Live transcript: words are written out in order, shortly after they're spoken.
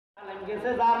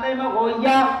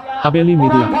Haveli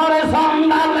media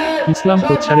ইসলাম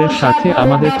প্রচারের সাথে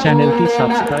আমাদের চ্যানেলটি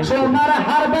সাবস্ক্রাইব করুন।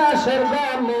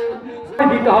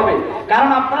 দিতে হবে, কারণ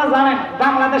আপনারা জানেন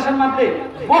বাংলাদেশের মধ্যে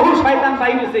বহু শয়তান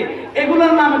বাইরেছে,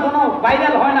 এগুলোর নামে কোনো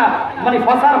ভাইরাল হয় না, মানে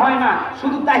প্রচার হয় না,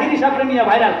 শুধু তাহিরি সাহেবকে নিয়ে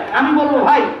ভাইরাল। আমি বলবো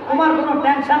ভাই তোমার কোনো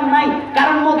টেনশন নাই,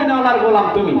 কারণ মদিনাওয়ালার গোলাম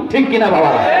তুমি, ঠিক কিনা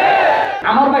বাবা?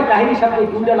 আমার ভাই তাহিরি সাহেবকে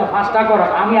 2টা না 5টা করো,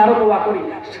 আমি আরো দোয়া করি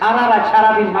সারা রাত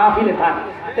সারাদিন মাহফিলে থাক,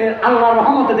 আল্লাহর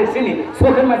রহমতে দেখছিনি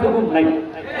চোখের মধ্যে ঘুম নাই,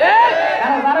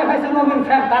 কারণ যারা ভাইছে নবীর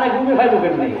ফ্যান তারা ঘুমে ভাই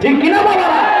লোকের নাই, ঠিক কিনা বাবা?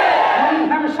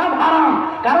 সব হারাম,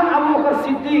 কারণ আবু বকর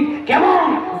সিদ্দিক কেমন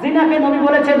জিনাকে নবী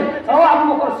বলেছেন, ও আবু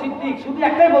বকর সিদ্দিক শুধু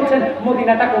একটাই বলছেন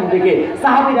মদিনাটা কোন দিকে,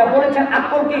 সাহাবীরা বলেছেন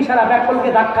আকলকে ইশারা, ব্যাকলকে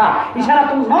ধাক্কা, ইশারা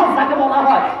তুমি নস যাকে বলা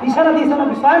হয়, ইশারা দিয়েছেন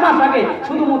নবী 6 মাস আগে,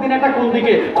 শুধু মদিনাটা কোন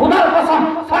দিকে, খোদার কসম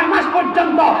 6 মাস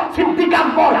পর্যন্ত সিদ্দিক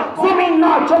আকবর জমিন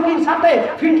নয় চোখের সাথে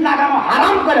ফিট লাগানো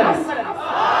হারাম করে দিয়েছে।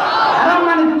 হারাম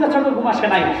মানে 2টা ছোট ঘুম আসে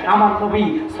নাই। আমার নবী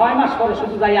 6 মাস পরে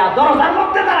শুধু যাইয়া দরজার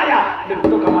মধ্যে দাঁড়াইয়া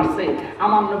টোকা মারছে,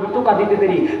 আমার নবী টোকা দিতে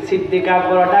দেরি সিদ্দিক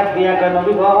আকবর ডাক দিয়া কয়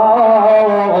নবী গো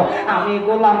আমি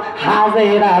গোলাম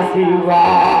হাজির আছি গো,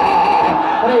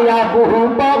 রে আবু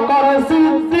বকর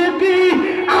সিদ্দিক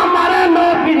আমার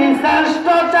নবীর শ্রেষ্ঠ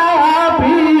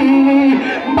চাবি,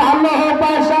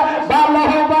 ভালোবাসা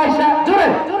ভালোবাসা জোরে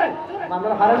জোরে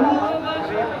বাংলা হারে না।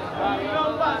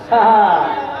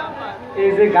 এই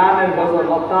যে গানের গজল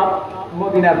অর্থাৎ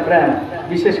মদিনার প্রেম,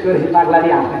 বিশেষ করে পাগলারি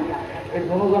আনে এর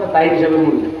কোন তাই হিসেবে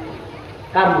মূল্য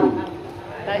কার মূল্য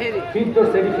ফিট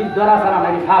ধরছে, ফিট ধরা ছাড়া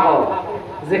নাকি ফাগল,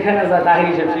 যেখানে যায় তাহির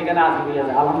হিসেবে সেখানে আসবে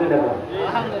যায়। আলহামদুলিল্লাহ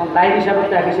তাহির হিসাবে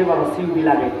তো এক হিসেবে আবার সিউডি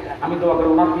লাগে। আমি তো আবার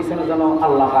ওনার পিছনে যেন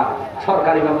আল্লাহ পাক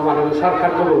সরকারি ভাবে মানে সরকার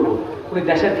তো বলবো উনি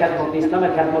দেশের খ্যাতমত,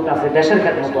 ইসলামের খ্যাতমত আছে, দেশের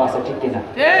খ্যাতমত আছে, ঠিক কিনা?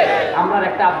 আমরা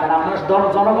একটা আবদার, আপনার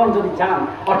জনগণ যদি চান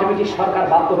অটোমেটিক সরকার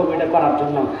বাধ্য হবে এটা করার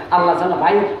জন্য। আল্লাহ যেন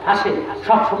বাইরে আসে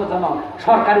সবসময়, যেন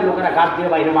সরকারি লোকেরা গাছ দিয়ে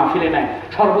বাইরে মাহফিলে নেয়,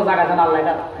 সর্ব জায়গায় যেন আল্লাহ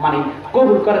এটা মানে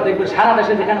কবুল করে। দেখবে সারা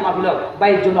দেশে যেখানে মাহফিল হয়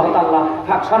বাইরের জন্য হয়তো আল্লাহ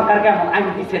সরকারকে এমন আইন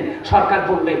দিচ্ছেন, সরকার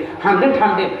বলবে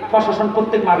 100 প্রশাসন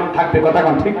প্রত্যেক মাহফিল থাকবে, কথা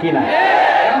কোন ঠিক কিনা?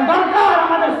 দরকার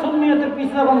আমাদের সুন্নিয়তের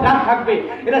পিছনে এবং গান থাকবে,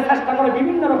 এরা চেষ্টা করে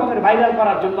বিভিন্ন রকমের ভাইরাল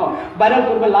করার জন্য। ভাইরাল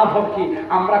করবে, লাভ হবে কি?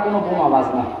 আমরা কোনো বোমাবাজ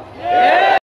না।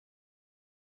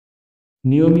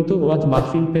 নিয়মিত ওয়াজ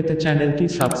মাহফিল পেতে চ্যানেলটি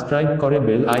সাবস্ক্রাইব করে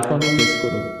বেল আইকনে প্রেস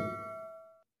করুন।